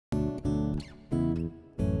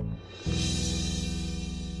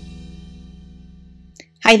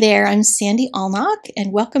Hi there, I'm Sandy Alnock,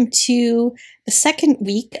 and welcome to the second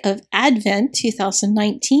week of Advent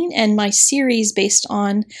 2019 and my series based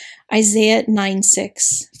on Isaiah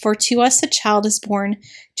 9:6. For to us a child is born,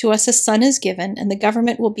 to us a son is given, and the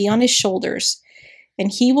government will be on his shoulders. And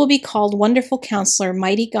he will be called Wonderful Counselor,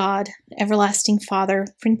 Mighty God, Everlasting Father,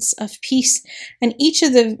 Prince of Peace. And each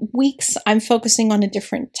of the weeks I'm focusing on a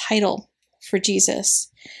different title for Jesus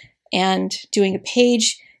and doing a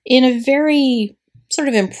page in a very sort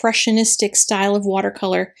of impressionistic style of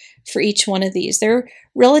watercolor for each one of these. They're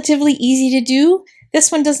relatively easy to do.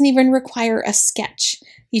 This one doesn't even require a sketch.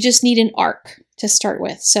 You just need an arc to start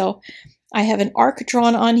with. So I have an arc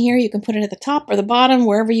drawn on here. You can put it at the top or the bottom,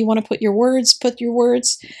 wherever you want to put your words, put your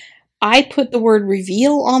words. I put the word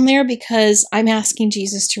reveal on there because I'm asking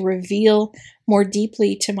Jesus to reveal more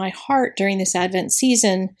deeply to my heart during this Advent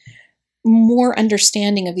season, more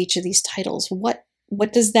understanding of each of these titles.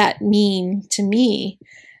 What does that mean to me,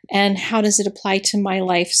 and how does it apply to my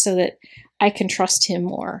life so that I can trust him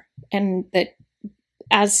more, and that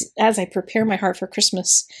as I prepare my heart for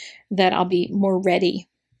Christmas, that I'll be more ready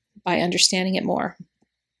by understanding it more.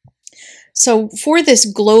 So for this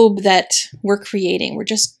globe that we're creating, we're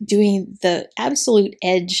just doing the absolute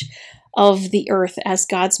edge of the earth as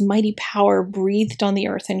God's mighty power breathed on the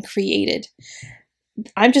earth and created.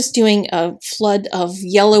 I'm just doing a flood of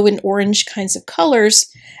yellow and orange kinds of colors,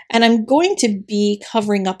 and I'm going to be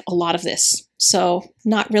covering up a lot of this. So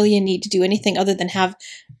not really a need to do anything other than have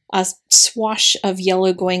a swash of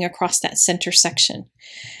yellow going across that center section.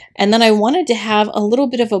 And then I wanted to have a little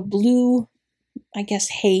bit of a blue, I guess,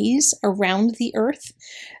 haze around the earth.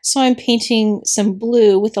 So I'm painting some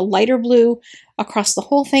blue with a lighter blue across the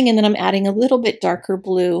whole thing, and then I'm adding a little bit darker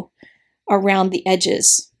blue around the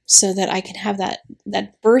edges, so that I can have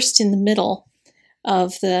that burst in the middle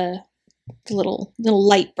of the little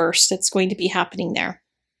light burst that's going to be happening there.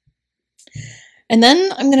 And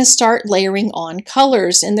then I'm going to start layering on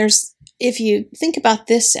colors. And if you think about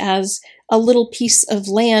this as a little piece of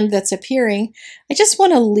land that's appearing, I just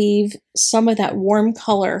want to leave some of that warm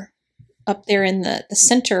color up there in the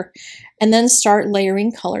center and then start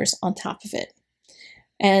layering colors on top of it.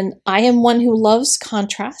 And I am one who loves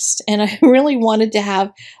contrast, and I really wanted to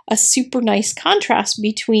have a super nice contrast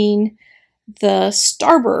between the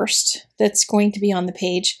starburst that's going to be on the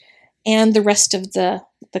page and the rest of the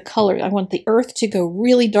color. I want the earth to go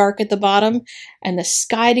really dark at the bottom and the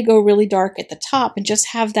sky to go really dark at the top, and just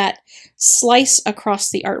have that slice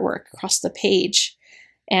across the artwork, across the page,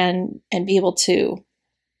 and be able to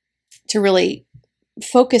really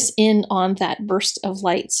focus in on that burst of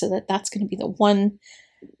light, so that that's going to be the one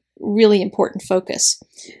really important focus.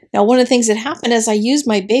 Now, one of the things that happened as I used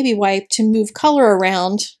my baby wipe to move color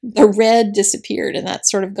around, the red disappeared, and that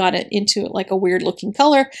sort of got it into like a weird looking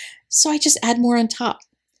color. So I just add more on top.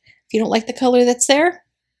 If you don't like the color that's there,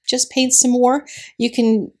 just paint some more. You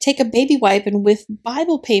can take a baby wipe, and with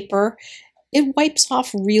Bible paper, it wipes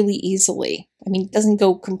off really easily. I mean, it doesn't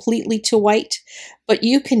go completely to white, but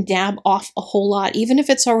you can dab off a whole lot. Even if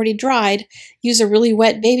it's already dried, use a really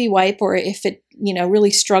wet baby wipe, or if it, really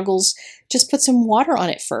struggles, just put some water on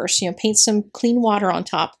it first. Paint some clean water on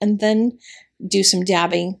top and then do some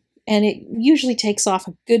dabbing. And it usually takes off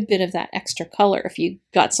a good bit of that extra color if you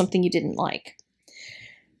got something you didn't like.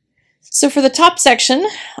 So for the top section,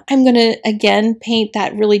 I'm going to, again, paint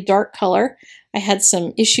that really dark color. I had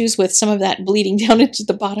some issues with some of that bleeding down into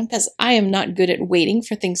the bottom because I am not good at waiting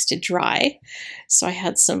for things to dry. So I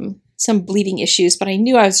had some bleeding issues, but I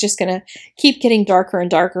knew I was just going to keep getting darker and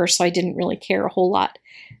darker, so I didn't really care a whole lot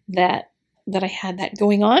that I had that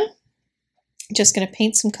going on. Just going to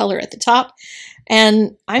paint some color at the top,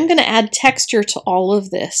 and I'm going to add texture to all of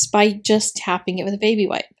this by just tapping it with a baby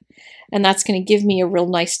wipe. And that's going to give me a real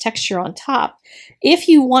nice texture on top. If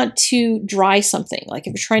you want to dry something, like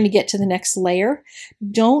if you're trying to get to the next layer,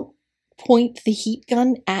 don't point the heat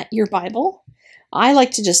gun at your Bible. I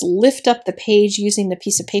like to just lift up the page using the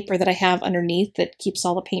piece of paper that I have underneath that keeps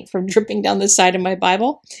all the paint from dripping down the side of my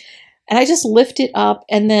Bible. And I just lift it up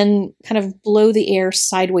and then kind of blow the air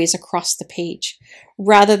sideways across the page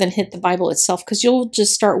rather than hit the Bible itself, because you'll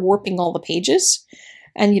just start warping all the pages,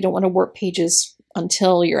 and you don't want to warp pages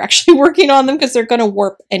until you're actually working on them, because they're going to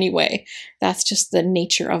warp anyway. That's just the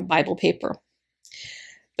nature of Bible paper.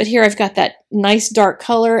 But here I've got that nice dark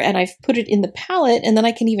color, and I've put it in the palette, and then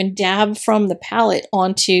I can even dab from the palette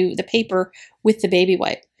onto the paper with the baby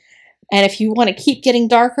wipe. And if you want to keep getting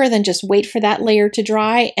darker, then just wait for that layer to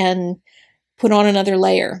dry and put on another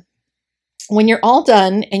layer. When you're all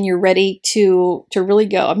done and you're ready to really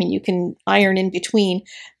go, I mean, you can iron in between,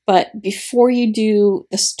 but before you do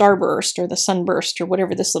the starburst or the sunburst or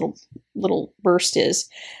whatever this little little burst is.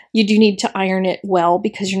 You do need to iron it well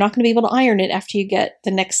because you're not going to be able to iron it after you get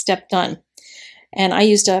the next step done. And I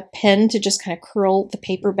used a pen to just kind of curl the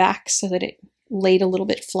paper back so that it laid a little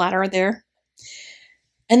bit flatter there.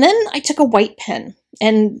 And then I took a white pen,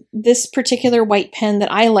 and this particular white pen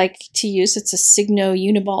that I like to use, it's a Signo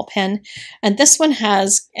Uniball pen. And this one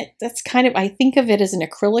has, that's kind of, I think of it as an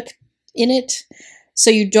acrylic in it. So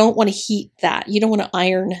you don't want to heat that. You don't want to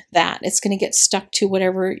iron that. It's going to get stuck to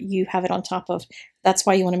whatever you have it on top of. That's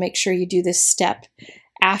why you want to make sure you do this step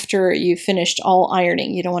after you've finished all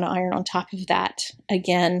ironing. You don't want to iron on top of that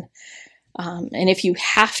again. And if you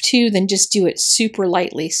have to, then just do it super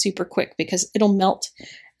lightly, super quick, because it'll melt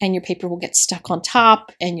and your paper will get stuck on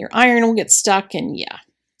top and your iron will get stuck, and yeah.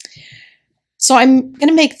 So I'm going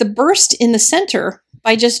to make the burst in the center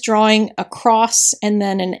by just drawing a cross and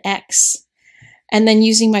then an X, and then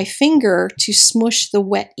using my finger to smush the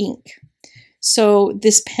wet ink. So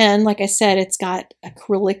this pen, like I said, it's got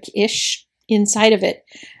acrylic-ish inside of it,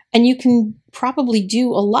 and you can probably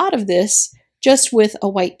do a lot of this just with a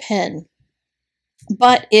white pen.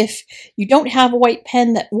 But if you don't have a white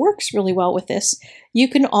pen that works really well with this, you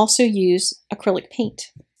can also use acrylic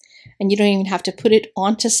paint. And you don't even have to put it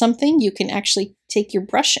onto something. You can actually take your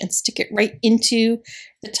brush and stick it right into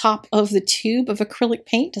the top of the tube of acrylic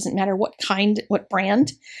paint. Doesn't matter what kind, what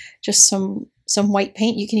brand, just some white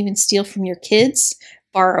paint. You can even steal from your kids,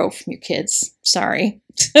 borrow from your kids, sorry.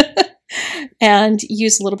 And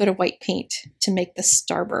use a little bit of white paint to make the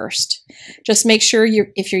starburst. Just make sure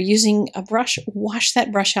if you're using a brush, wash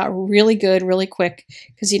that brush out really good, really quick,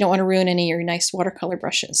 because you don't want to ruin any of your nice watercolor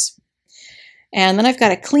brushes. And then I've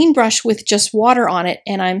got a clean brush with just water on it,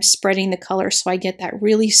 and I'm spreading the color so I get that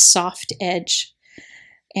really soft edge.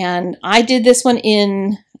 And I did this one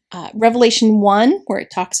in Revelation 1, where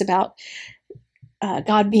it talks about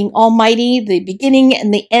God being almighty, the beginning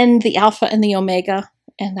and the end, the Alpha and the Omega.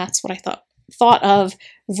 And that's what I thought of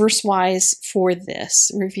verse-wise for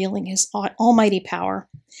this, revealing his almighty power.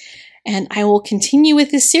 And I will continue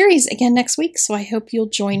with this series again next week, so I hope you'll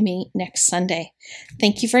join me next Sunday.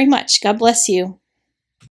 Thank you very much. God bless you.